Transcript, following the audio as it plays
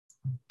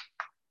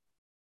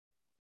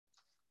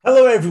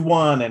Hello,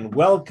 everyone, and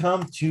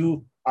welcome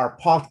to our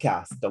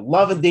podcast, The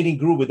Love and Dating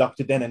Guru with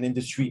Dr. Dan, an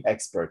industry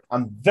expert.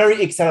 I'm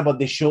very excited about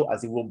this show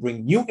as it will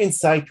bring new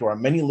insight to our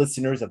many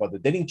listeners about the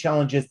dating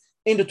challenges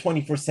in the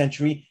 21st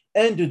century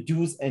and the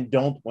do's and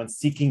don'ts when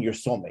seeking your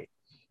soulmate.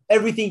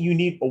 Everything you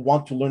need or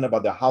want to learn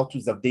about the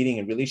how-tos of dating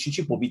and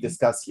relationship will be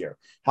discussed here.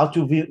 How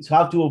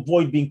to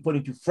avoid being put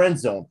into friend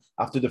zone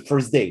after the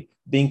first date,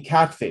 being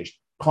catfished,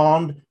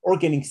 conned, or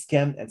getting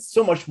scammed, and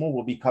so much more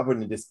will be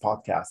covered in this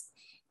podcast.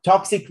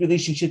 Toxic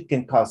relationship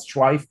can cause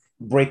strife,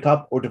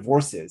 breakup, or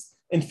divorces.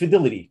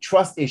 Infidelity,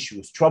 trust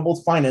issues,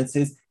 troubled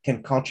finances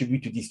can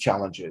contribute to these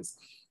challenges.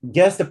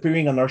 Guests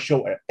appearing on our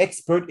show are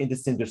experts in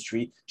this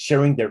industry,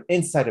 sharing their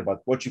insight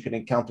about what you can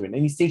encounter in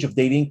any stage of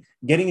dating,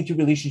 getting into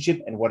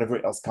relationship, and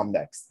whatever else comes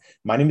next.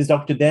 My name is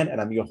Dr. Dan, and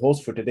I'm your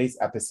host for today's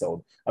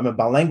episode. I'm a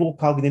bilingual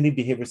cognitive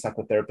behavior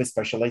psychotherapist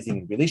specializing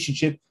in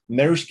relationship,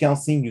 marriage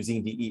counseling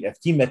using the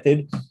EFT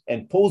method,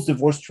 and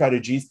post-divorce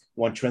strategies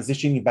when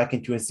transitioning back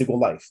into a single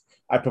life.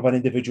 I provide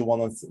individual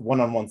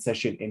one-on-one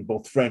session in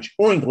both French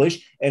or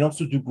English, and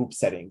also do group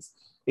settings.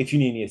 If you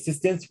need any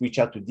assistance, reach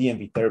out to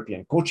DMV Therapy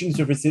and Coaching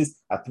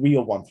Services at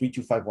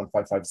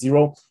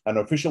 301-325-1550. And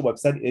our official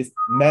website is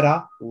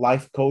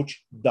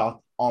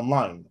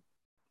metalifecoach.online.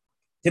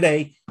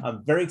 Today,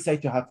 I'm very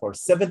excited to have for our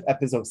seventh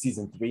episode of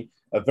season 3,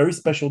 a very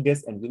special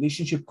guest and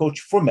relationship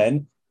coach for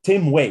men,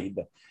 Tim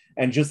Wade.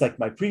 And just like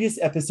my previous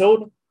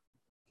episode,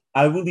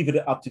 I will leave it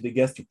up to the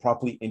guests to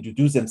properly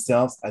introduce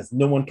themselves as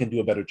no one can do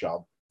a better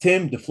job.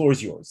 Tim, the floor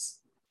is yours.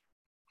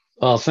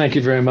 Well, thank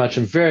you very much.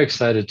 I'm very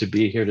excited to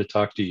be here to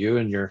talk to you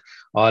and your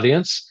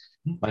audience.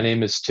 My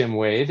name is Tim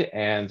Wade,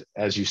 and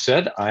as you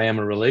said, I am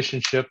a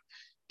relationship,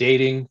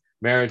 dating,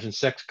 marriage, and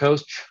sex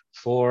coach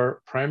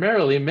for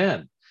primarily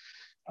men.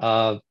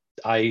 I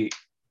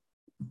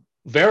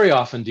very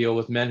often deal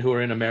with men who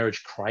are in a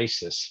marriage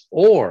crisis,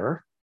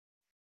 or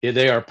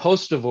they are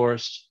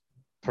post-divorced,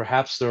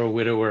 perhaps they're a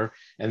widower,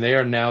 and they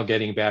are now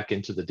getting back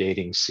into the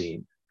dating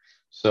scene.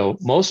 So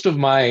most of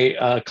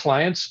my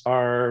clients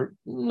are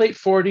late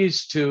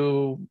 40s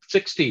to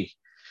 60.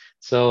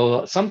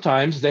 So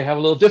sometimes they have a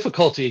little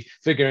difficulty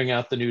figuring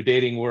out the new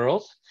dating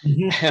world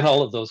and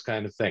all of those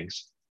kind of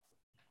things.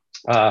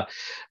 The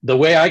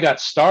way I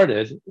got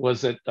started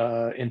was that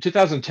in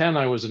 2010,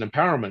 I was an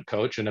empowerment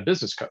coach and a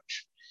business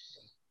coach.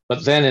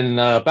 But then in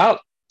about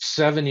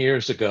 7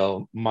 years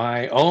ago,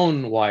 my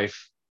own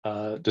wife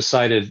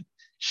decided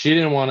she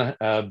didn't want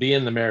to be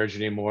in the marriage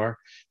anymore.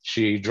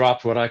 She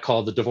dropped what I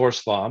call the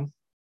divorce bomb.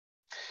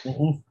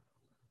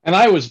 And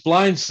I was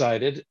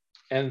blindsided.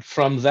 And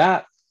from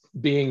that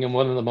being in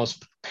one of the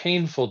most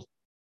painful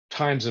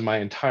times in my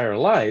entire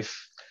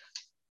life,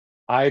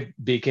 I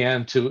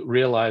began to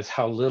realize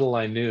how little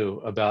I knew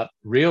about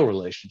real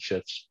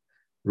relationships,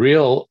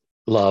 real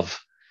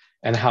love,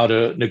 and how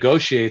to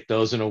negotiate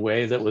those in a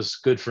way that was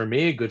good for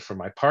me, good for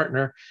my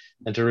partner,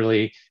 and to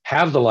really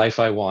have the life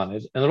I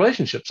wanted and the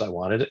relationships I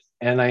wanted.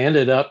 And I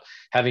ended up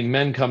having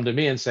men come to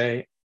me and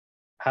say,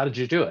 how did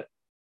you do it?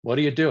 What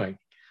are you doing?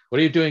 What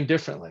are you doing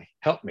differently?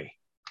 Help me.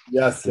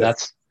 Yes, And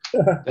yes.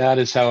 that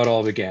is how it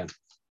all began.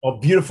 Oh,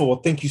 beautiful.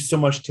 Well, thank you so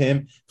much,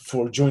 Tim,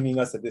 for joining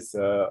us at this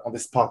on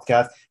this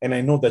podcast. And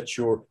I know that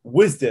your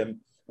wisdom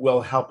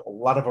will help a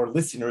lot of our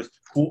listeners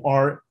who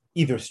are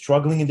either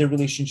struggling in their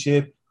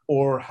relationship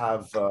or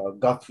have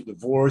got through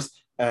divorce,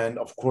 and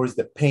of course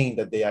the pain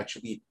that they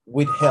actually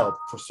withheld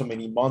for so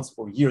many months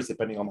or years,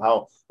 depending on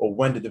how or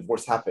when the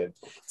divorce happened.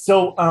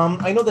 So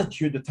I know that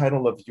the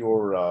title of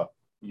your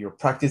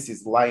practice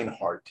is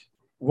Lionheart.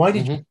 Why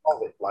did you Mm-hmm.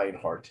 call it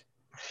Lionheart?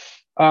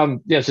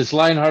 Yes, it's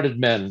Lion-Hearted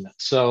Men.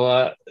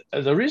 So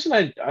the reason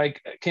I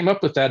came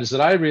up with that is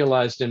that I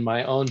realized in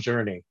my own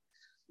journey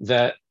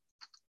that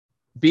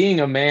being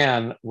a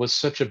man was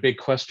such a big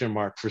question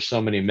mark for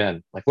so many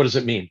men. Like, what does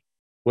it mean?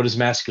 What is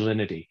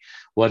masculinity?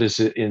 What is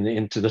it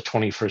into the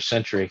 21st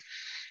century?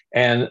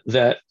 And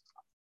that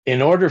in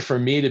order for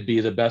me to be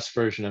the best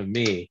version of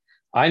me,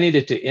 I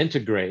needed to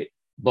integrate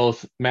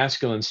both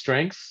masculine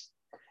strength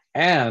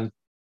and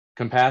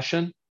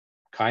compassion,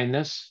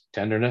 kindness,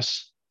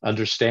 tenderness,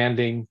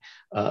 understanding,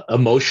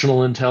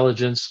 emotional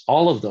intelligence,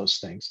 all of those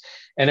things.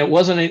 And it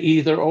wasn't an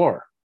either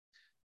or.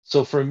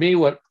 So for me,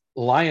 what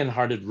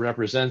lion-hearted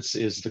represents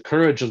is the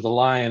courage of the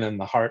lion and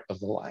the heart of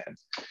the lion,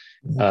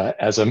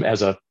 as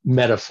a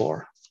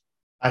metaphor.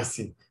 I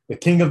see. The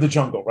king of the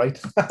jungle, right?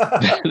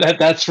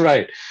 That's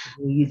right.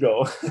 There you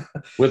go.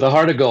 With a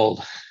heart of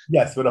gold.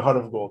 Yes, with a heart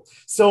of gold.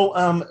 So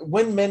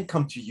when men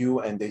come to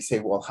you and they say,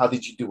 "Well, how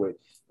did you do it?"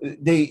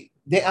 They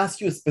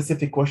ask you a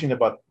specific question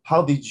about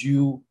how did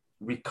you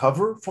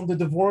recover from the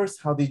divorce?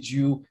 How did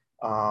you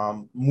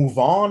move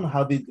on?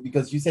 How did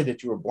because you said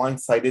that you were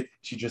blindsided.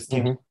 She just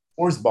came Mm-hmm.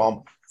 divorce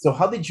bomb. So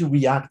how did you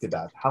react to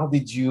that? How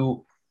did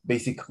you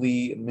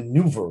basically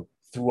maneuver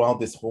throughout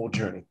this whole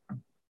journey?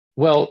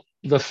 Well,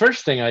 the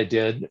first thing I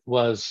did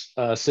was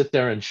sit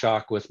there in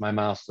shock with my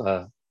mouth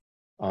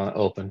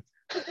open.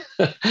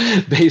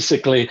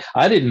 Basically,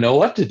 I didn't know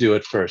what to do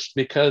at first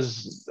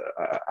because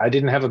I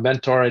didn't have a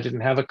mentor, I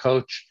didn't have a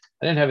coach,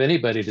 I didn't have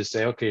anybody to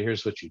say, okay,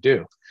 here's what you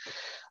do.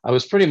 I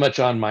was pretty much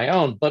on my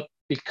own. But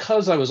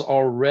because I was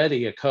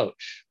already a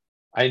coach,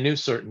 I knew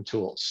certain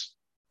tools.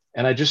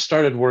 And I just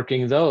started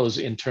working those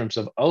in terms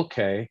of,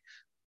 okay,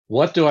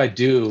 what do I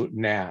do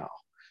now?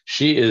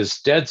 She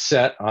is dead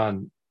set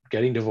on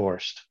getting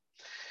divorced.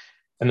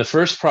 And the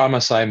first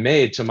promise I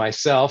made to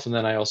myself, and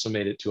then I also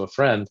made it to a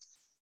friend,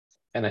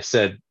 and I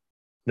said,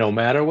 no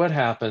matter what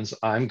happens,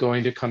 I'm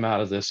going to come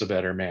out of this a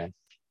better man.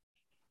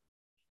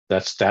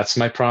 That's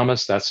my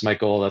promise. That's my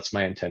goal. That's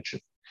my intention.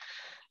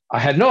 I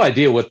had no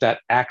idea what that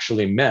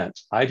actually meant.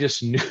 I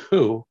just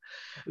knew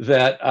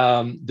that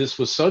this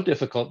was so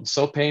difficult and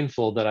so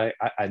painful that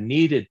I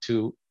needed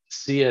to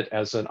see it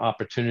as an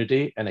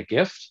opportunity and a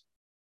gift.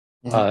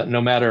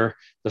 No matter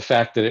the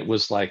fact that it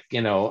was like,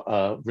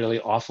 a really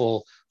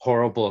awful,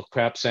 horrible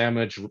crap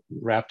sandwich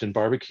wrapped in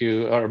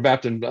barbecue or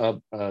wrapped in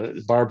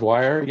barbed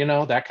wire,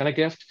 that kind of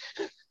gift.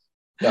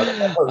 Yeah,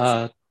 that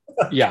hurts.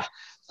 Yeah.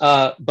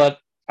 But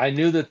I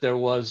knew that there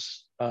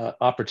was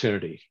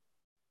opportunity.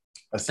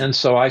 I see. And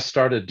so I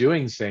started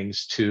doing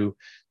things to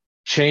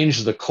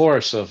change the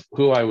course of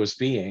who I was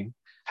being,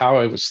 how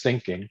I was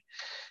thinking.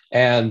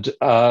 And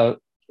an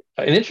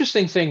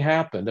interesting thing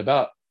happened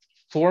about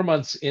 4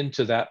 months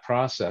into that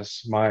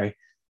process. My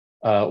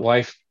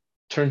wife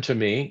turned to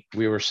me.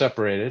 We were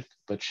separated,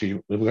 but we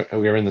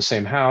were in the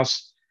same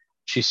house.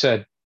 She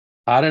said,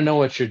 I don't know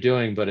what you're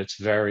doing, but it's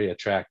very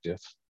attractive.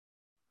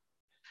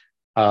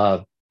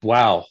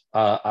 Wow.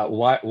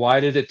 Why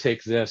did it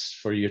take this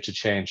for you to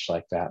change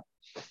like that?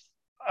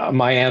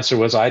 My answer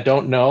was, I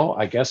don't know.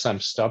 I guess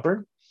I'm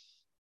stubborn.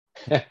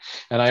 And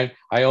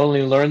I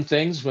only learn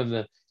things when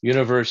the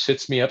universe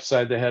hits me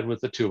upside the head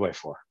with a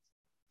 2x4.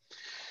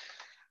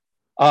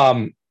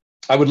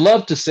 I would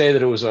love to say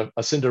that it was a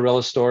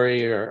Cinderella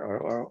story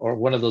or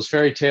one of those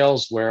fairy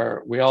tales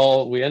where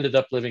we ended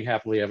up living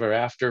happily ever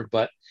after,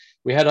 but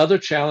we had other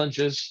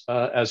challenges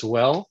as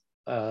well.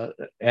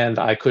 And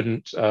I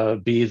couldn't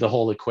be the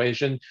whole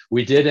equation.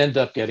 We did end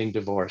up getting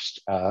divorced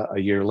a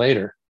year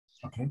later.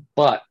 Okay.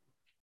 But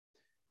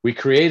we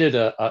created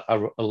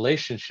a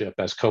relationship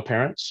as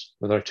co-parents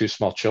with our two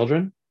small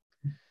children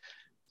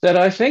that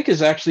I think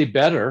is actually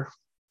better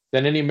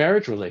than any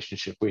marriage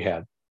relationship we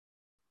had.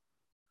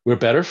 We're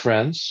better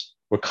friends.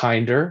 We're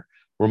kinder.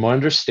 We're more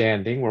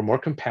understanding. We're more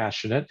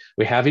compassionate.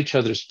 We have each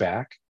other's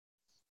back.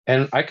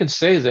 And I can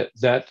say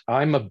that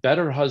I'm a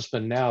better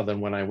husband now than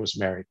when I was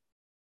married.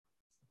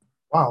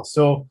 Wow.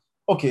 So,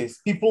 okay,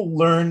 people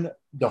learn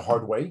the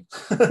hard way,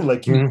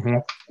 like you. Mm-hmm.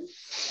 You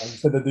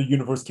said that the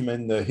universe came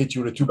and hit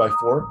you with a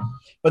 2x4.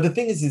 But the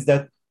thing is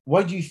that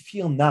why do you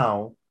feel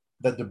now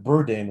that the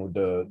burden or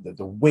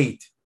the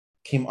weight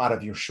came out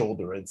of your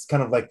shoulder? It's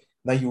kind of like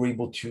now you were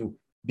able to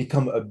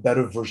become a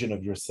better version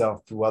of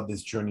yourself throughout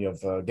this journey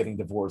of getting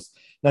divorced.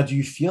 Now, do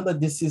you feel that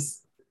this is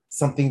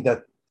something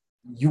that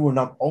you were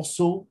not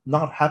also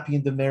not happy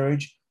in the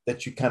marriage,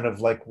 that you kind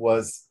of like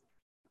was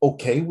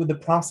okay with the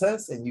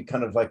process and you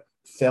kind of like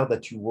felt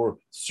that you were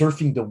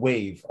surfing the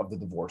wave of the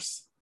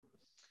divorce?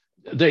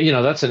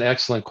 That's an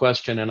excellent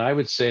question. And I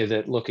would say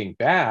that looking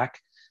back,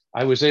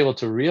 I was able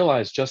to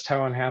realize just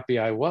how unhappy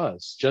I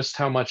was, just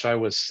how much I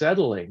was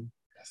settling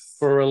Yes.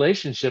 for a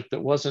relationship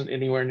that wasn't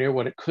anywhere near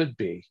what it could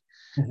be.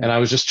 Mm-hmm. And I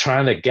was just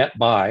trying to get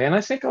by. And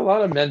I think a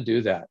lot of men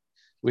do that.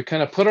 We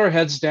kind of put our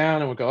heads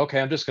down and we go, okay,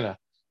 I'm just going to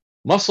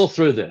muscle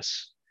through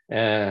this.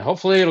 And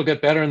hopefully it'll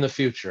get better in the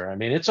future. I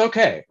mean, it's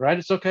okay, right?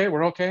 It's okay.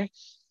 We're okay.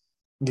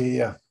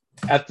 Yeah.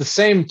 At the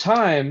same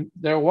time,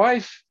 their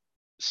wife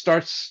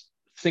starts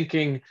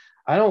thinking,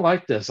 I don't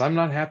like this. I'm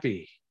not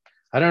happy.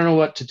 I don't know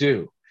what to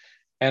do.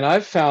 And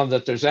I've found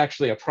that there's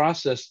actually a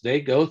process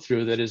they go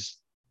through that is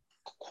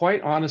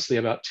quite honestly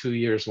about 2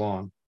 years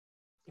long.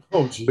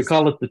 Oh, We geez.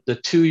 call it the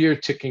 2 year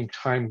ticking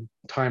time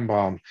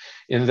bomb,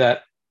 in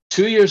that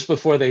 2 years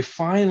before they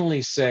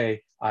finally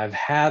say, I've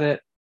had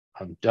it,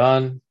 I'm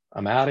done,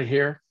 I'm out of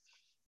here,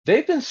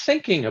 they've been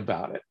thinking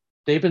about it.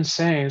 They've been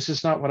saying, this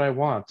is not what I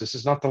want. This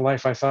is not the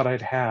life I thought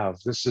I'd have.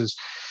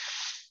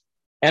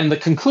 And the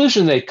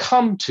conclusion they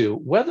come to,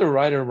 whether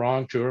right or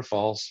wrong, true or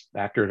false,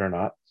 accurate or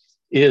not,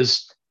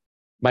 is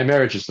my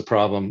marriage is the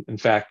problem. In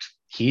fact,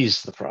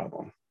 he's the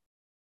problem.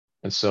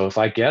 And so if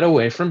I get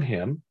away from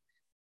him,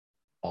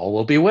 all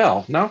will be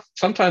well. Now,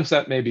 sometimes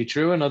that may be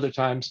true, and other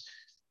times,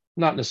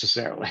 not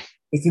necessarily.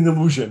 It's an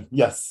illusion.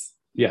 Yes.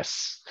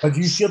 Yes. But do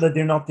you feel that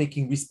they're not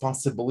taking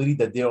responsibility,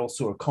 that they're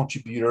also a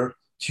contributor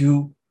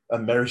to a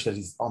marriage that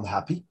is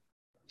unhappy?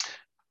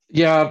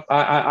 Yeah,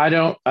 I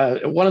don't.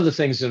 One of the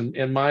things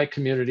in my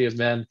community of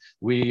men,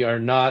 we are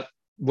not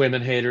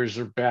women haters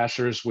or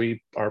bashers.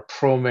 We are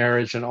pro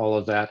marriage and all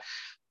of that.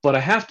 But I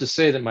have to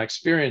say that my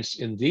experience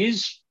in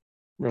these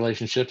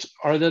relationships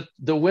are that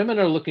the women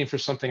are looking for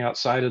something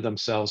outside of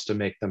themselves to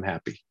make them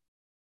happy.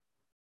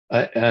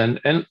 And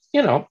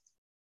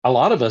a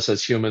lot of us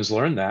as humans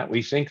learn that.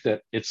 We think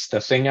that it's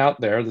the thing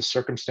out there, the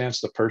circumstance,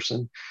 the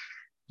person,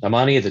 the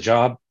money, the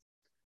job.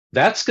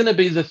 That's going to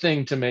be the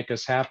thing to make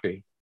us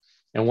happy.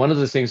 And one of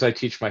the things I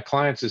teach my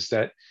clients is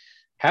that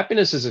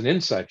happiness is an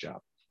inside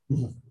job.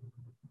 Mhm.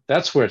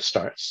 That's where it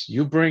starts.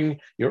 You bring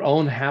your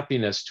own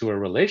happiness to a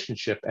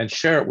relationship and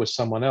share it with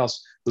someone else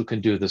who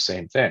can do the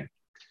same thing.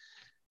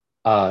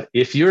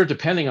 If you're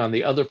depending on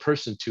the other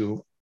person to,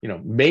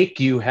 make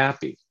you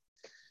happy,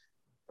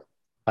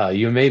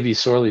 you may be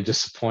sorely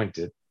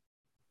disappointed.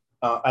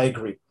 I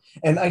agree.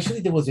 And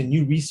actually, there was a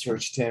new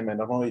research, Tim, and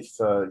I don't know if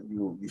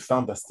you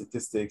found the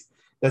statistics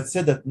that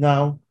said that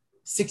now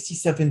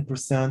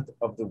 67%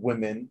 of the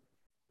women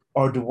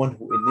are the one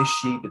who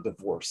initiate the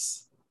divorce.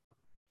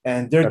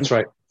 And they're the That's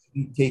right. one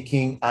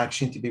taking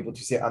action to be able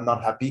to say, I'm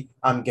not happy,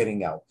 I'm getting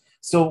out.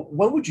 So,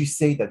 what would you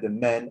say that the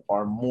men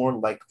are more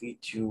likely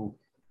to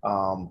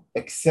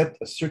accept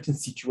a certain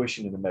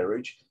situation in a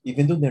marriage,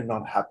 even though they're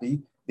not happy?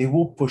 They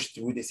will push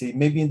through. They say,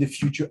 maybe in the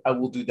future I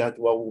will do that,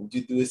 or I will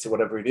do this, or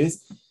whatever it is.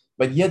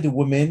 But yet, the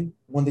women,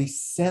 when they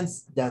sense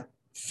that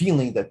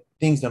feeling that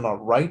things are not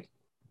right,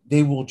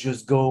 they will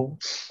just go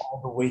all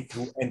the way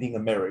through ending a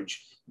marriage.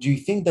 Do you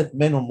think that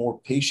men are more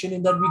patient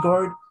in that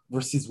regard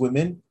versus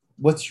women?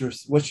 What's your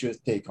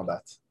take on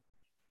that?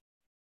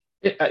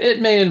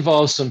 It may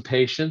involve some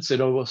patience. It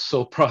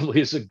also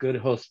probably is a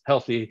good,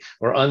 healthy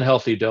or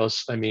unhealthy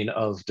dose,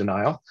 of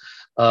denial.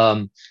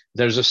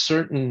 There's a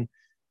certain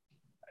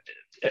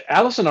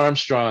Alison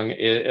Armstrong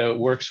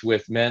works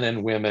with men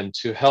and women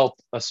to help,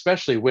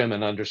 especially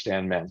women,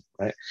 understand men,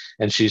 right?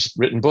 And she's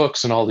written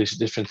books and all these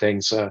different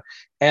things.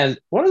 And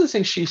one of the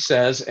things she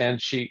says,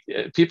 and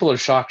people are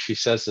shocked she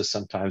says this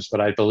sometimes, but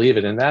I believe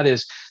it, and that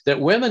is that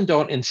women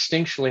don't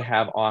instinctually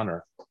have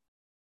honor.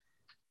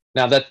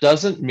 Now, that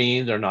doesn't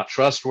mean they're not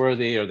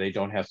trustworthy or they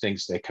don't have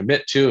things they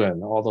commit to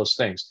and all those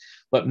things.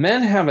 But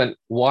men have a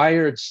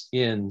wired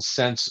in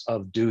sense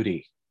of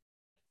duty,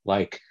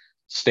 like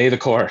stay the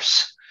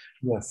course,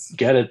 Yes.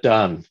 get it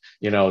done,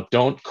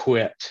 don't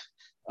quit.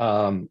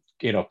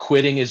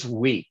 Quitting is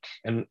weak.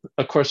 And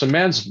of course, a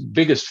man's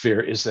biggest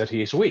fear is that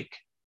he's weak.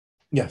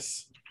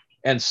 Yes.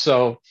 And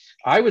so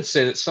I would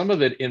say that some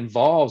of it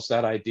involves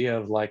that idea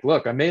of like,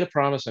 look, I made a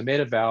promise, I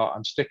made a vow,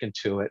 I'm sticking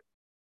to it.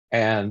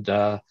 And,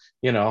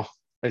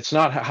 it's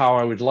not how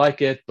I would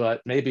like it,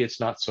 but maybe it's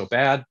not so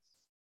bad.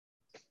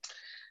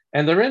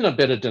 And they're in a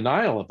bit of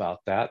denial about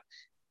that.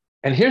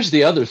 And here's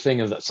the other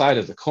thing of that side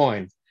of the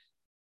coin.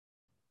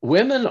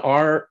 Women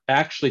are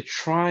actually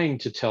trying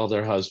to tell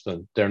their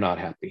husband they're not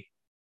happy.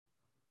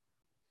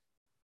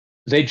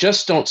 They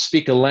just don't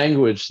speak a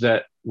language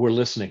that we're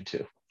listening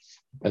to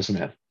as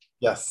men.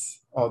 Yes.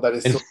 Oh, that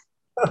is In,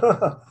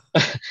 so.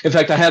 in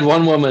fact, I had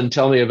one woman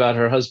tell me about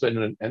her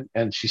husband,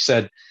 and she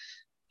said,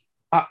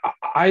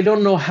 I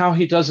don't know how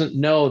he doesn't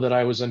know that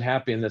I was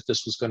unhappy and that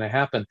this was going to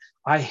happen.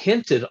 I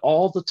hinted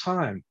all the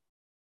time.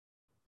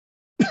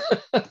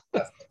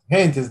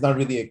 Hint is not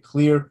really a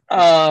clear.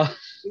 I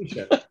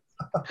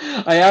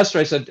asked her,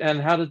 I said, and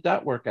how did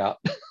that work out?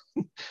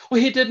 Well,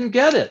 he didn't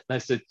get it. And I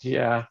said,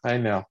 yeah, I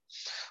know.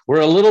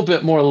 We're a little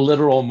bit more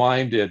literal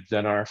minded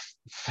than our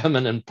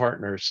feminine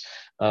partners.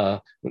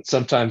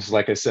 Sometimes,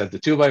 like I said, the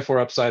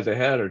 2x4 upside the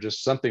head or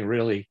just something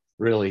really,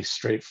 really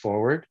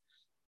straightforward.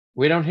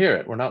 We don't hear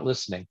it. We're not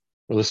listening.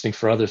 We're listening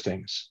for other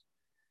things.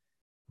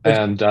 But,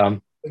 And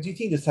but do you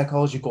think the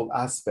psychological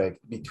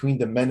aspect between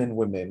the men and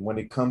women, when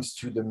it comes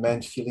to the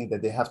men feeling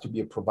that they have to be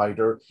a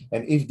provider,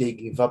 and if they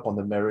give up on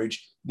the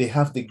marriage, they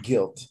have the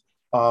guilt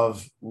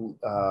of,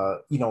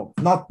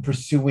 not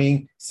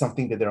pursuing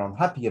something that they're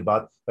unhappy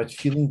about, but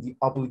feeling the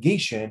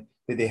obligation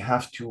that they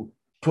have to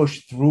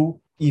push through,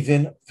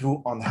 even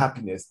through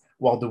unhappiness.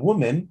 While the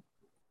woman,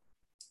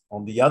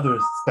 on the other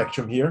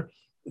spectrum here,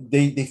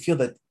 they feel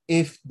that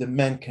if the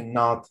man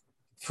cannot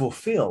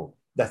fulfill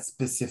that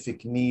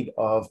specific need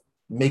of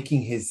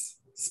making his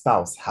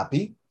spouse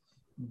happy,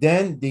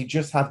 then they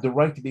just have the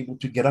right to be able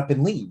to get up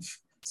and leave.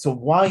 So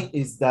why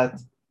is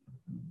that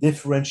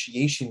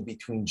differentiation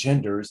between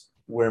genders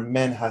where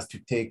men has to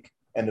take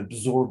and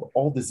absorb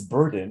all this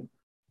burden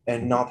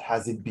and not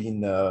has it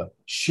been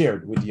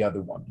shared with the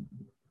other one?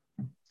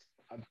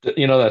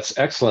 That's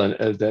excellent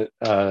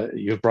that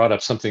you've brought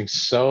up something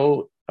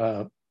so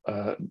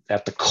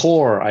at the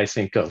core, I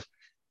think, of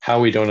how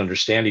we don't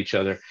understand each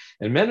other.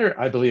 And men are,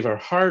 I believe, are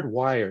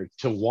hardwired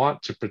to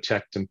want to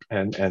protect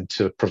and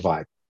to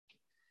provide.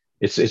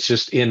 It's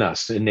just in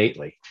us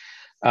innately.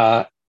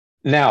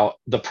 Now,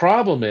 the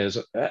problem is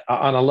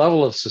on a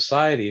level of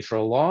society for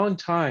a long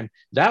time,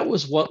 that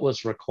was what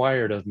was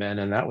required of men,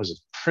 and that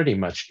was pretty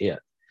much it.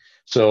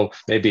 So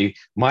maybe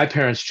my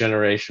parents'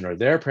 generation or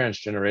their parents'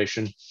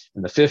 generation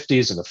in the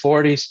 50s and the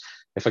 40s,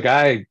 if a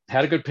guy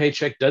had a good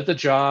paycheck, did the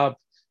job,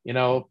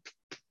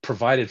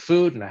 provided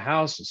food and a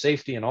house and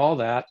safety and all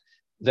that,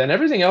 then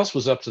everything else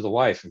was up to the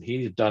wife and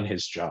he had done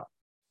his job.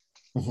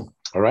 Mm-hmm.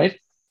 All right.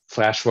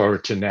 Flash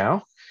forward to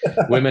now,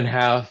 women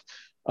have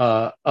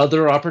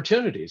other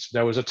opportunities.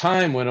 There was a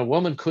time when a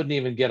woman couldn't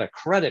even get a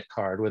credit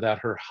card without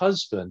her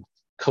husband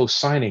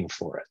co-signing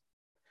for it.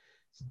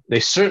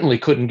 They certainly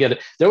couldn't get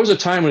it. There was a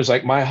time when it was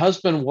like, my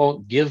husband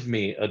won't give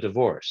me a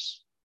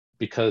divorce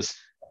because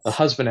the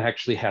husband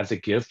actually had to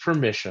give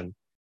permission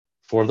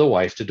for the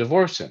wife to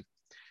divorce him.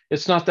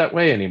 It's not that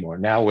way anymore.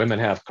 Now women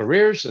have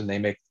careers and they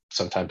make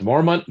sometimes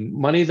more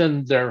money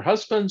than their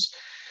husbands.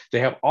 They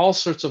have all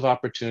sorts of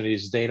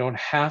opportunities. They don't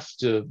have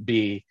to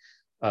be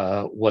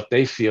what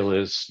they feel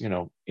is,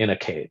 in a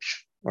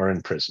cage or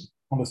in prison.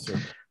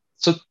 Understood.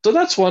 So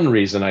that's one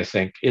reason, I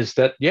think, is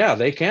that, yeah,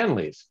 they can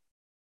leave.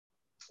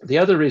 The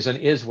other reason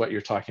is what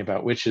you're talking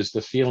about, which is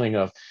the feeling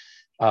of,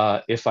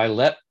 if I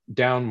let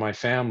down my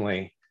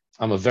family,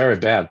 I'm a very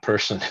bad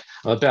person.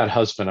 I'm a bad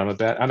husband.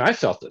 And I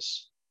felt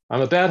this.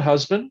 I'm a bad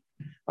husband.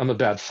 I'm a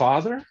bad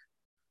father.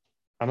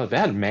 I'm a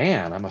bad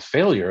man. I'm a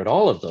failure at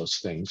all of those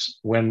things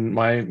when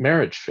my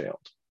marriage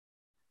failed.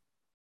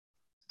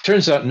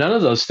 Turns out none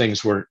of those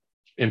things were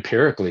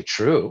empirically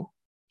true.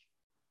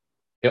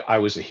 I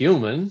was a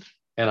human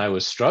and I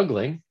was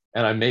struggling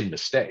and I made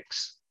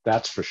mistakes.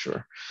 That's for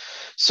sure.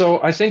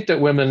 So I think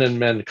that women and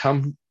men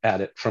come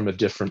at it from a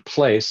different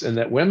place, and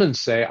that women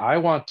say, I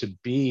want to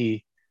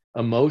be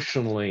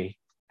emotionally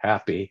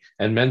happy.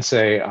 And men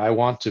say, I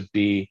want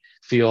to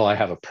feel I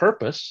have a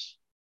purpose.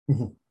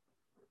 Mm-hmm.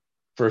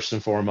 First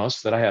and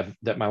foremost,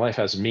 that my life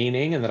has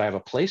meaning and that I have a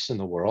place in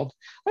the world.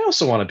 I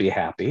also want to be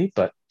happy,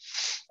 but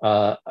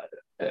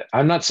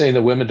I'm not saying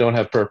that women don't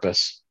have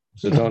purpose.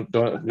 So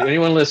don't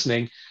anyone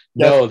listening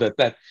know that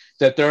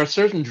there are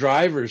certain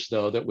drivers,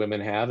 though, that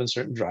women have and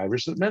certain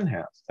drivers that men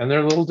have, and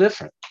they're a little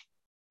different.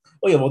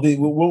 Oh yeah,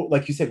 well,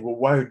 like you said, we're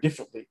wired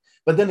differently.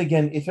 But then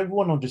again, if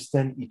everyone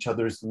understands each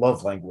other's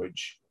love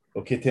language,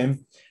 okay,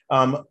 Tim,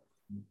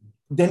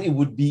 then it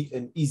would be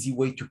an easy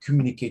way to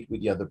communicate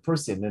with the other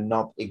person and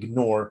not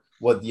ignore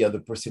what the other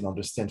person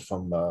understands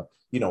from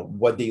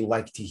what they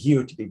like to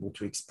hear, to be able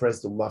to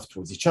express the love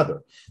towards each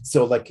other.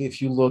 So like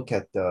if you look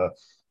at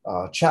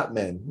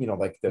Chapman,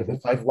 like the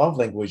five love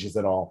languages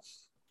and all,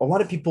 a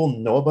lot of people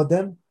know about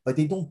them, but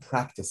they don't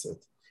practice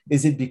it.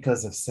 Is it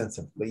because of sense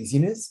of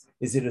laziness?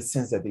 Is it a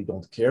sense that they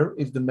don't care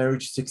if the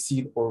marriage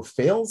succeeds or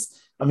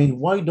fails? I mean,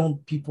 why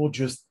don't people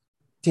just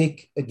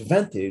take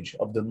advantage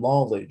of the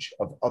knowledge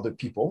of other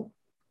people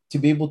to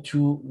be able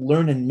to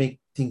learn and make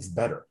things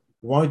better?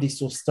 Why are they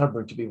so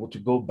stubborn to be able to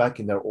go back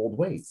in their old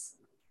ways?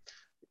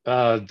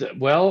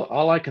 Well,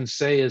 all I can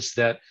say is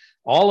that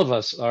all of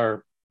us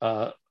are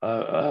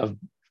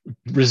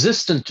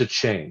resistant to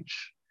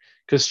change,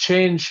 because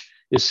change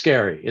is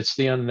scary. It's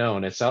the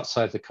unknown. It's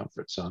outside the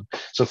comfort zone.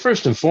 So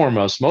first and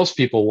foremost, most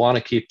people want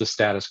to keep the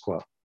status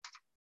quo,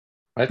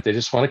 right? They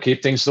just want to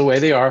keep things the way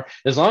they are.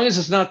 As long as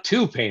it's not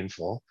too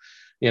painful,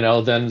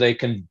 then they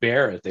can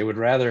bear it. They would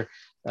rather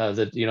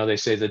that, they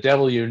say the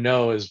devil you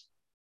know is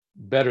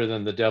better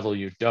than the devil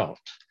you don't.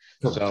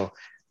 Correct. So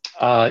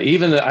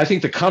I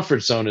think the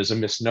comfort zone is a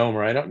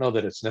misnomer. I don't know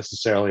that it's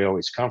necessarily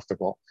always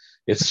comfortable.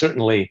 It's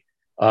certainly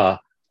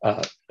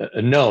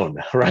known,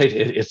 right?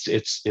 It's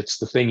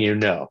the thing you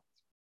know.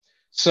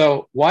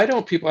 So why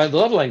don't people?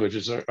 Love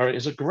languages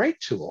is a great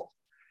tool,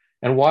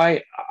 and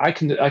why I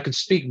can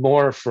speak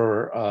more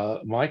for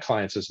my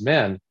clients as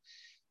men.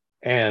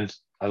 And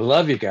I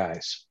love you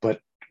guys, but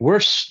we're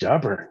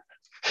stubborn.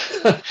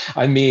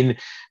 I mean,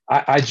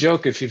 I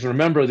joke, if you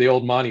remember the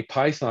old Monty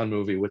Python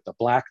movie with the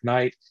Black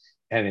Knight,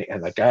 and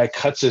the guy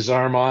cuts his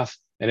arm off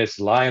and it's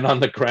lying on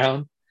the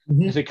ground.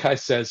 Mm-hmm. And the guy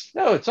says,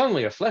 no, it's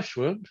only a flesh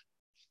wound.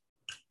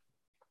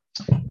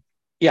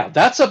 Yeah,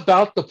 that's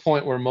about the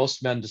point where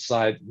most men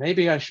decide,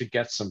 maybe I should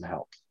get some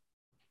help.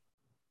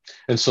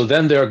 And so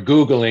then they're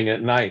Googling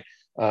at night,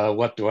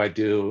 what do I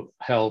do?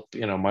 Help.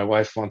 My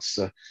wife wants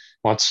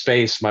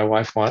space. My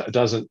wife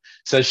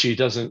says she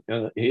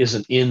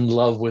isn't in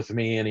love with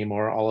me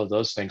anymore. All of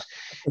those things.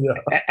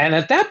 Yeah. And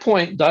at that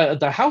point,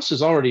 the house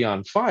is already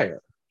on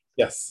fire.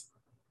 Yes.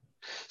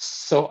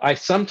 So I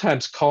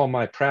sometimes call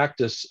my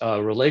practice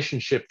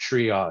relationship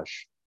triage,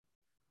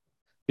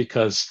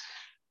 because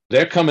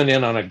they're coming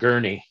in on a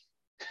gurney,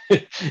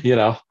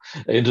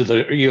 into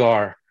the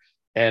ER.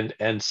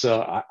 And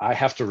so I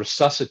have to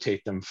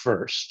resuscitate them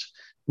first,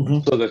 mm-hmm.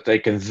 so that they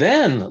can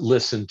then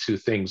listen to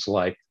things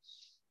like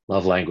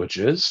love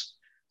languages,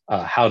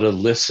 how to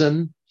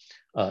listen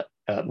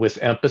with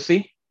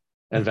empathy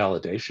and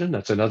validation.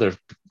 That's another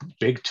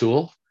big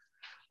tool.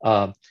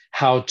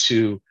 How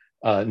to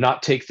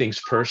not take things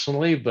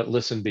personally, but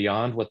listen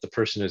beyond what the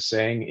person is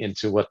saying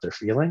into what they're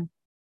feeling,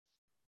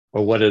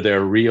 or what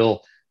their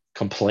real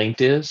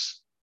complaint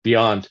is,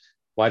 beyond,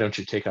 why don't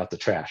you take out the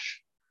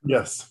trash?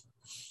 Yes.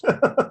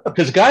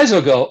 Because guys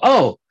will go,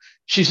 oh,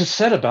 she's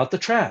upset about the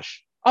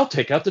trash. I'll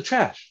take out the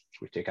trash.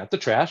 We take out the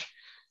trash.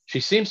 She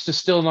seems to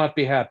still not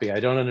be happy. I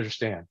don't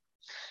understand.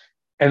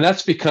 And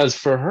that's because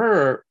for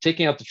her,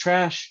 taking out the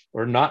trash,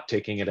 or not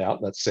taking it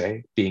out, let's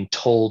say, being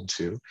told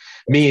to,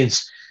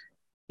 means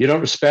you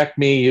don't respect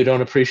me. You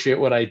don't appreciate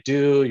what I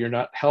do. You're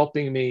not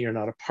helping me. You're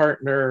not a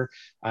partner.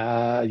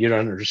 You don't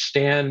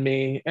understand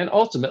me. And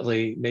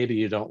ultimately, maybe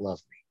you don't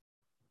love me.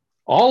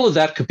 All of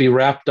that could be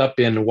wrapped up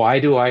in, why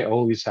do I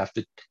always have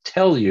to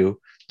tell you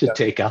to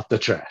take out the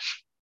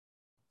trash?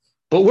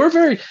 But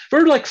we're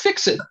like,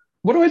 fix it.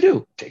 What do I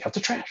do? Take out the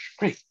trash.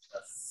 Great.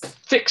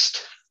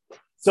 Fixed.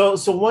 So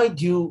why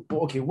do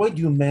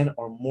men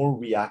are more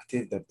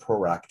reactive than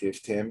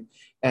proactive, Tim?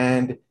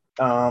 And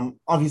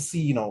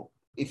obviously,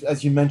 if,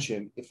 as you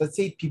mentioned, if let's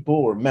say people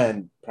or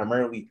men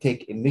primarily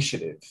take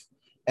initiative,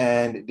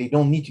 and they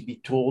don't need to be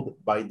told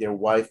by their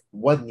wife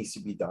what needs to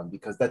be done,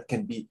 because that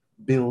can be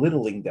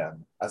belittling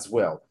them as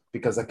well.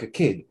 Because like a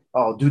kid,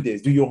 oh, do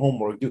this, do your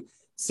homework, do.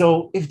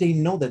 So if they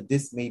know that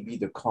this may be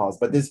the cause,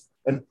 but there's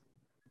an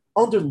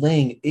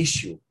underlying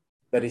issue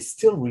that is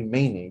still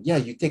remaining. Yeah,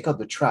 you take out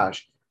the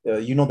trash.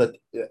 You know that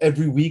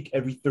every week,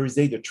 every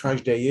Thursday, the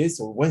trash day is,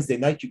 or Wednesday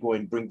night, you go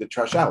and bring the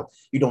trash out.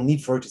 You don't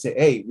need for her to say,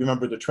 hey,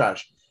 remember the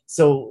trash.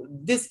 So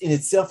this in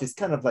itself is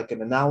kind of like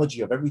an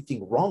analogy of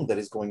everything wrong that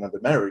is going on in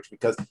the marriage,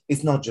 because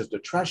it's not just the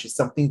trash. It's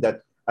something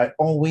that I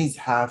always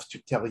have to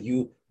tell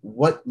you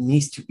what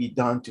needs to be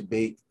done to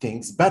make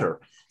things better.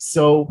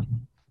 So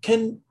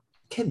can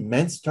can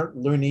men start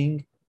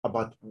learning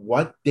about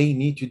what they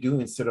need to do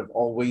instead of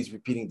always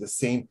repeating the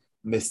same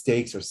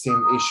mistakes or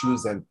same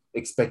issues and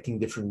expecting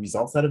different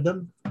results out of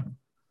them?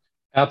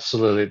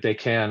 Absolutely, they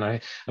can. I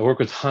work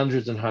with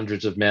hundreds and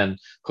hundreds of men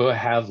who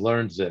have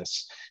learned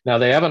this. Now,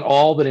 they haven't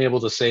all been able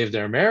to save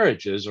their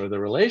marriages or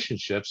their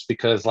relationships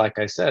because, like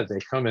I said, they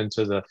come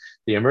into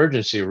the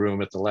emergency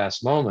room at the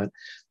last moment,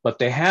 but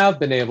they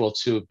have been able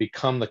to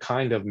become the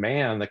kind of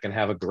man that can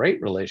have a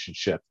great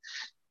relationship.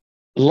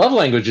 Love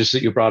languages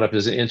that you brought up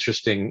is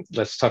interesting.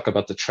 Let's talk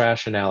about the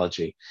trash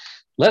analogy.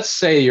 Let's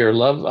say your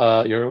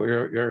lover's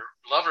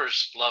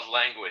love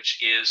language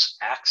is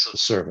acts of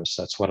service.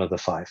 That's one of the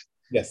five.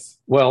 Yes.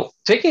 Well,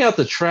 taking out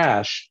the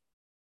trash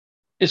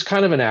is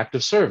kind of an act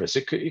of service.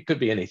 It could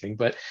be anything,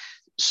 but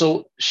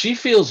so she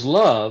feels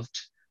loved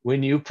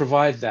when you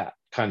provide that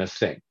kind of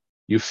thing.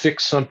 You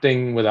fix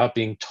something without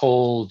being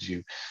told.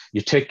 You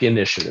take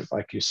initiative,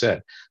 like you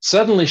said.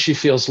 Suddenly, she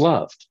feels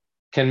loved.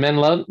 Can men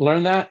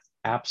learn that?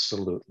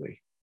 Absolutely.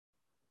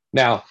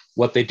 Now,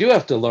 what they do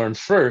have to learn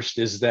first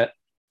is that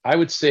I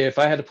would say, if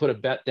I had to put a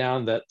bet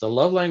down, that the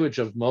love language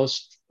of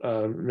most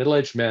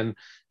middle-aged men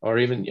or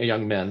even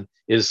young men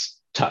is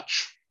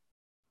touch,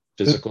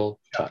 physical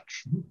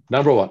touch.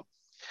 Number one.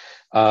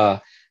 Uh,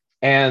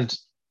 and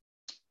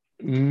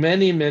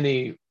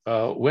many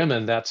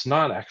women, that's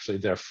not actually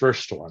their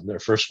first one. Their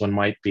first one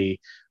might be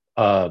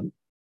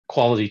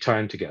quality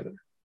time together.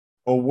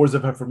 Or words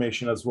of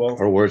affirmation as well.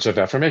 Or words of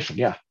affirmation.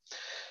 Yeah.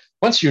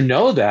 Once you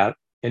know that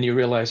and you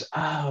realize,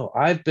 oh,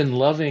 I've been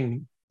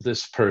loving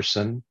this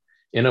person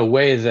in a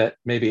way that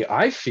maybe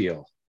I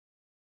feel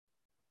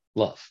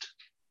loved.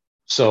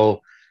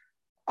 So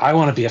I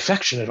want to be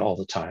affectionate all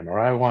the time, or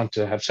I want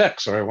to have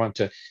sex, or I want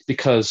to,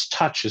 because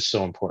touch is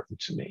so important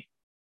to me.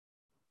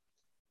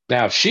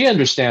 Now, if she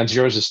understands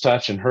yours is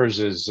touch and hers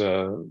is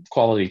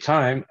quality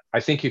time, I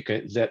think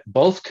that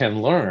both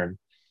can learn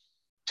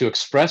to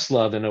express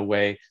love in a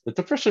way that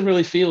the person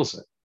really feels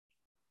it.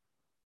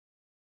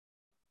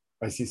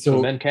 I see. So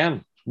So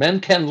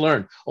men can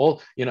learn.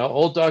 Old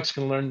dogs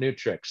can learn new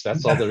tricks.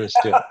 That's all there is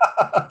to it.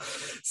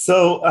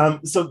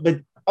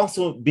 but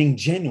also being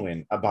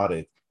genuine about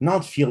it,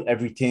 not feel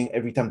everything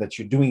every time that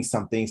you're doing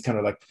something. It's kind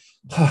of like,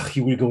 oh,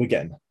 here we go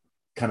again,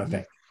 kind of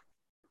thing.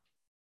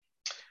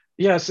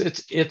 Yes,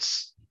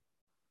 it's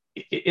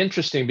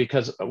interesting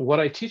because what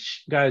I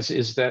teach guys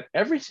is that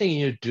everything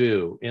you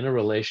do in a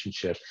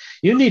relationship,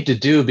 you need to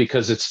do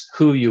because it's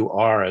who you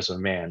are as a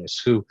man. It's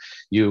who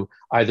you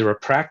either are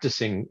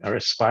practicing or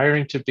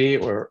aspiring to be,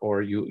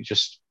 or you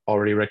just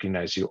already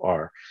recognize you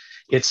are.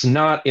 It's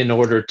not in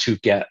order to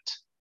get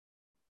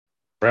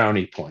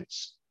brownie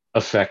points,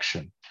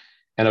 affection.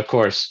 And of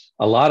course,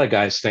 a lot of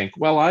guys think,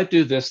 well, I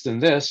do this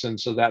and this, and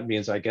so that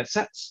means I get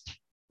sex.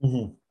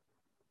 Mm-hmm.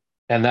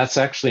 And that's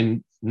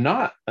actually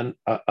not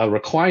a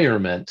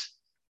requirement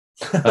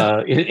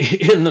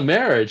in the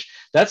marriage.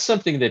 That's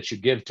something that you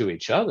give to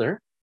each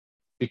other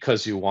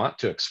because you want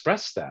to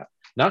express that,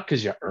 not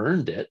because you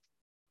earned it.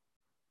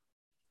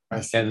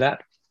 I see. And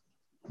that,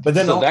 but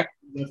then so also, that,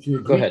 if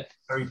you go agree, ahead.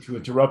 sorry to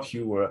interrupt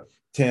you,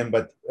 Tim,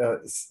 but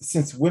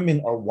since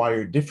women are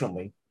wired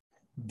differently,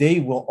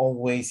 they will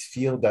always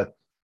feel that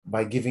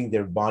by giving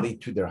their body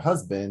to their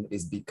husband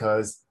is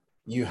because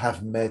you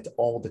have met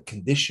all the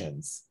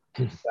conditions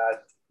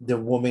that the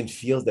woman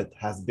feels that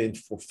has been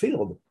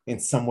fulfilled in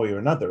some way or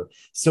another.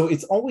 So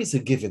it's always a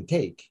give and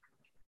take,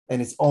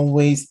 and it's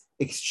always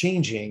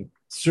exchanging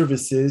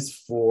services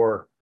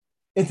for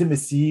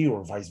intimacy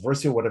or vice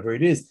versa, whatever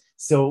it is.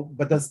 So,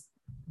 but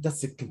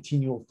that's a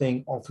continual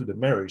thing all through the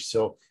marriage.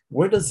 So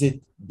where does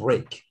it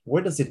break?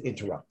 Where does it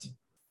interrupt?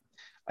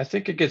 I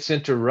think it gets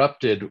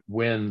interrupted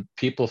when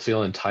people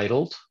feel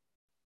entitled.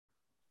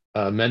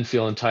 Men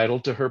feel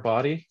entitled to her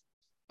body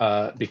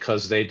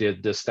because they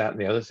did this, that,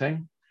 and the other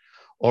thing.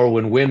 Or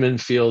when women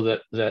feel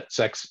that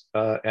sex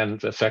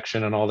and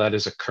affection and all that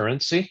is a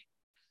currency,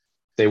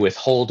 they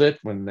withhold it.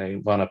 When they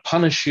want to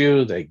punish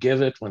you, they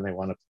give it. When they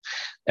want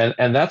to,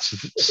 and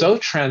that's so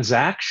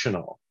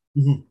transactional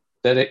Mm-hmm.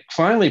 that it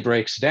finally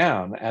breaks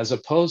down. As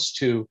opposed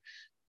to,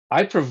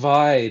 I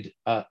provide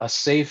a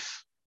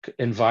safe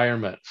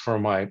environment for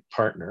my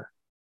partner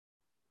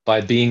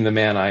by being the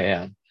man I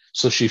am,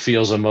 so she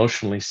feels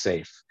emotionally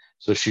safe.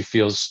 So she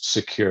feels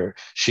secure.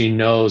 She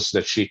knows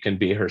that she can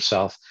be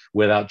herself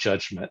without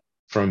judgment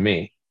from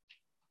me.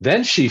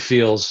 Then she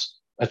feels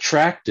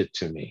attracted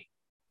to me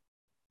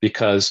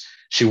because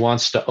she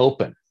wants to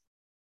open.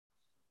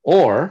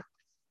 Or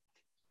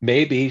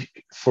maybe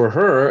for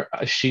her,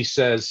 she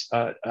says,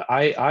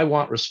 I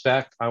want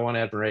respect. I want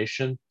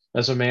admiration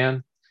as a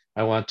man.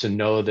 I want to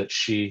know that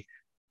she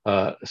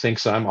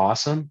thinks I'm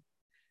awesome.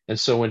 And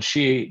so when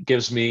she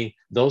gives me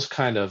those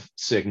kind of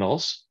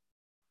signals,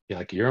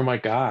 like, you're my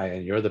guy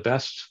and you're the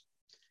best,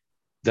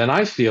 then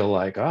I feel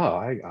like,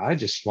 oh, I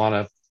just want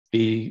to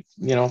be,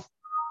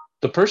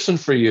 the person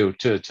for you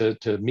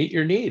to meet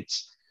your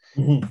needs.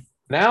 Mhm.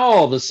 Now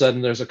all of a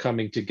sudden there's a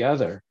coming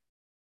together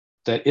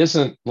that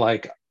isn't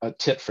like a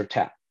tit for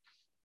tat.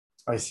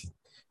 I see.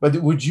 But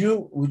would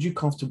you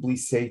comfortably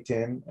say,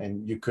 Tim,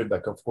 and you could,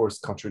 like, of course,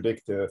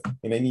 contradict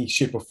in any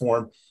shape or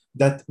form,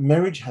 that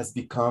marriage has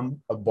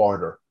become a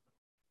barter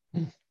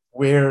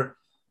where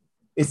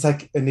it's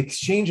like an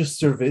exchange of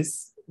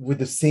service with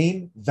the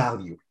same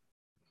value.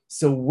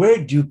 So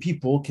where do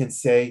people can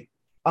say,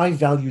 I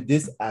value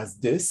this as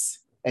this,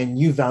 and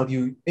you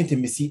value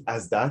intimacy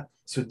as that.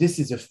 So this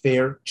is a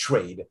fair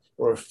trade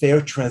or a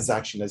fair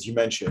transaction, as you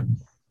mentioned.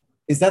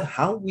 Is that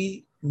how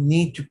we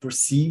need to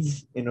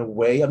perceive in a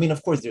way? I mean,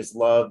 of course, there's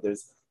love,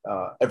 there's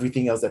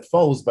everything else that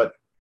follows, but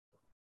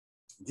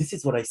this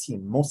is what I see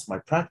in most of my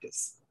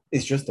practice.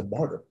 It's just a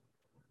barter.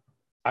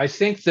 I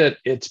think that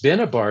it's been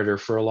a barter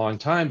for a long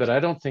time, but I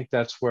don't think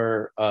that's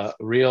where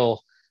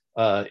real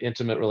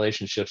intimate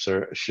relationships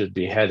should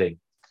be heading.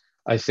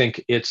 I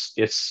think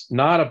it's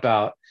not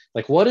about,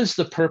 like, what is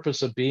the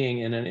purpose of being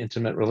in an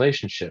intimate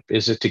relationship?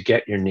 Is it to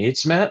get your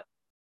needs met,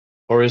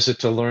 or is it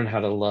to learn how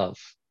to love?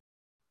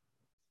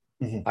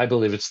 Mhm. I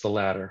believe it's the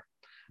latter.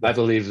 I Yes.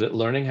 believe that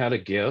learning how to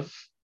give,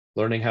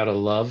 learning how to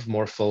love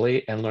more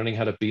fully, and learning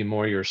how to be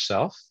more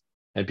yourself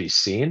and be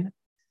seen,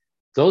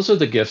 those are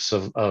the gifts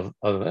of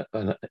a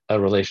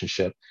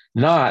relationship,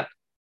 not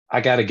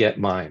I got to get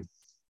mine.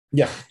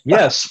 Yeah.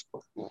 Yes,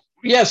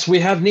 yes, we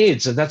have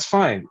needs, and that's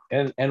fine,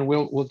 and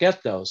we'll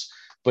get those.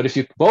 But if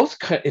you both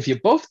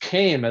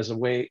came as a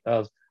way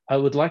of, I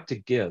would like to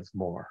give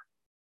more,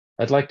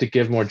 I'd like to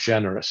give more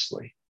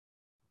generously,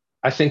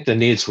 I think the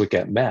needs would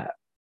get met.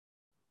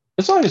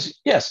 As long as,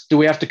 yes, do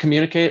we have to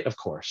communicate? Of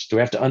course. Do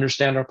we have to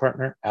understand our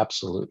partner?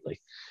 Absolutely.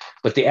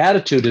 But the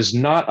attitude is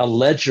not a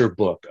ledger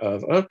book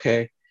of,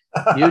 okay,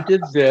 you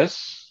did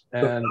this, So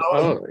and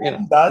now you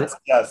own that.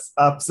 Yes,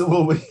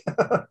 absolutely.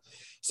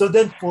 So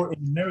then, for a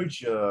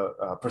marriage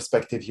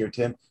perspective here,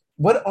 Tim,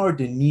 what are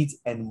the needs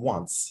and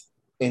wants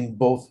in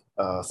both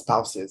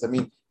spouses? I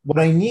mean, what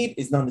I need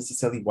is not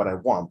necessarily what I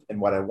want,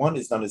 and what I want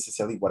is not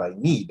necessarily what I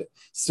need.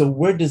 So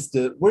where does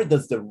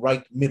the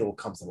right middle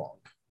comes along?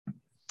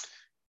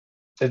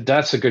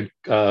 that's a good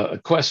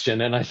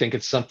question, and I think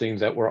it's something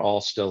that we're all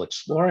still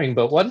exploring.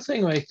 But one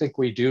thing I think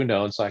we do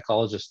know, and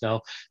psychologists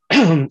know,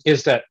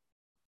 is that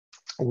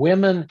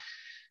women,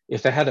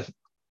 if they had to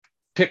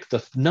pick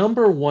the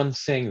number one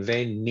thing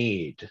they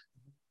need,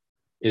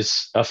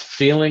 is a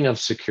feeling of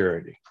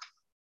security,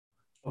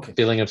 Okay.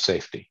 feeling of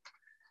safety.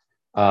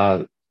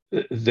 Uh,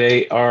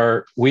 we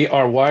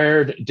are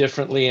wired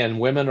differently, and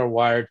women are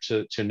wired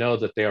to know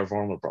that they are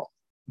vulnerable.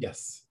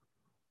 Yes.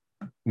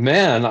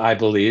 Men, I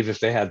believe,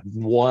 if they had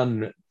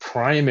one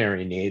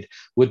primary need,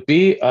 would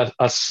be a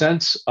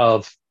sense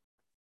of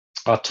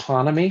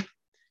autonomy.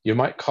 You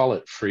might call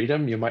it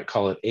freedom, you might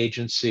call it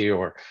agency,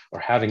 or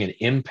having an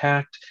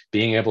impact,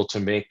 being able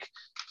to make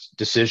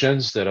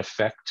decisions that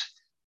affect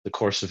the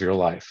course of your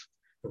life.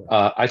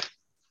 I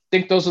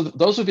think those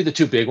would be the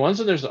two big ones,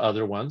 and there's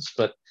other ones,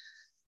 but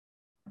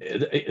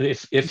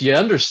if you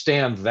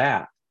understand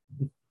that,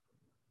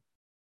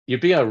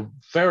 you'd be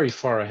very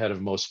far ahead of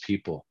most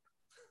people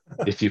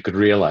if you could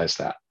realize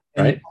that,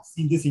 And you've right?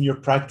 seen this in your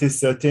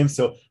practice, Tim.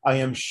 So I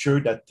am sure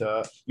that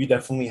you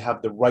definitely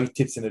have the right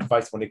tips and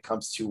advice when it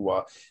comes to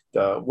what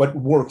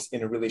works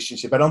in a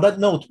relationship. But on that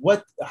note,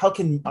 how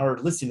can our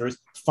listeners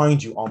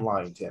find you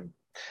online, Tim?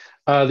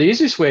 The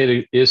easiest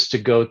way is to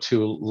go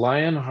to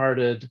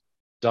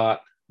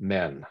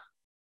lionhearted.men.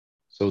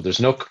 So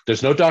there's no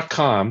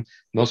 .com.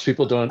 Most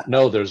people don't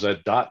know there's a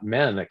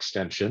 .men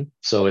extension.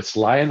 So it's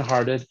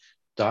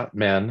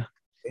lionhearted.men,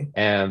 Okay.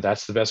 and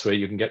that's the best way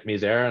you can get me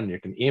there. And you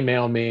can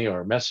email me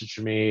or message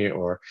me,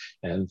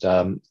 and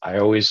I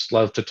always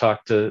love to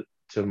talk to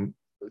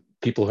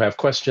people who have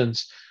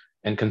questions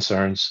and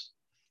concerns.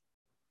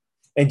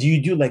 And do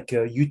you do like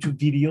YouTube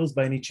videos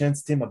by any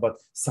chance, Tim, about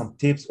some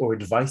tips or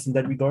advice in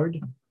that regard?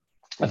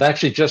 I've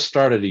actually just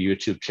started a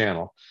YouTube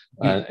channel,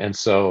 You, and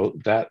so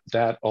that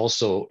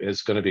also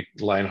is going to be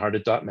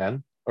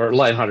lionhearted.men or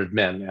lionhearted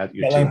men at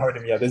yeah, line YouTube.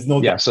 harder, yeah, there's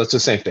no Yeah, doubt. so it's the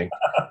same thing.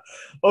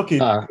 Okay,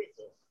 Uh,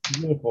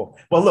 beautiful.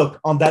 Well, look,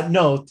 on that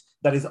note,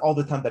 that is all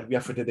the time that we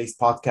have for today's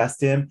podcast,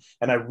 Tim.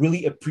 And I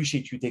really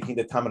appreciate you taking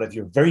the time out of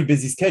your very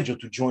busy schedule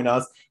to join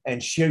us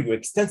and share your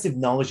extensive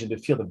knowledge in the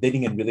field of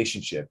dating and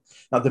relationship.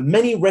 Now, the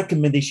many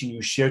recommendations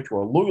you share to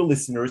our loyal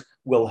listeners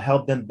will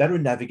help them better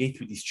navigate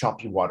through these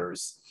choppy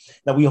waters.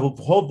 Now, we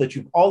hope that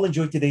you've all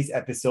enjoyed today's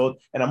episode.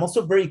 And I'm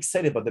also very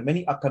excited about the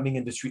many upcoming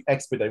industry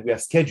experts that we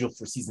have scheduled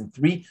for season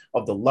 3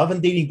 of the Love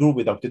and Dating Group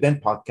with Dr. Den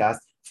podcast,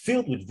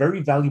 filled with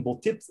very valuable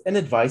tips and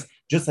advice,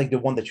 just like the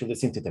one that you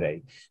listened to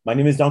today. My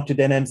name is Dr.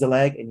 Dan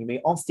Amzalag, and you may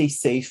all stay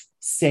safe,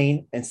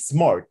 sane, and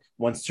smart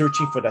when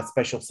searching for that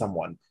special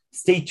someone.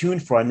 Stay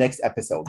tuned for our next episode.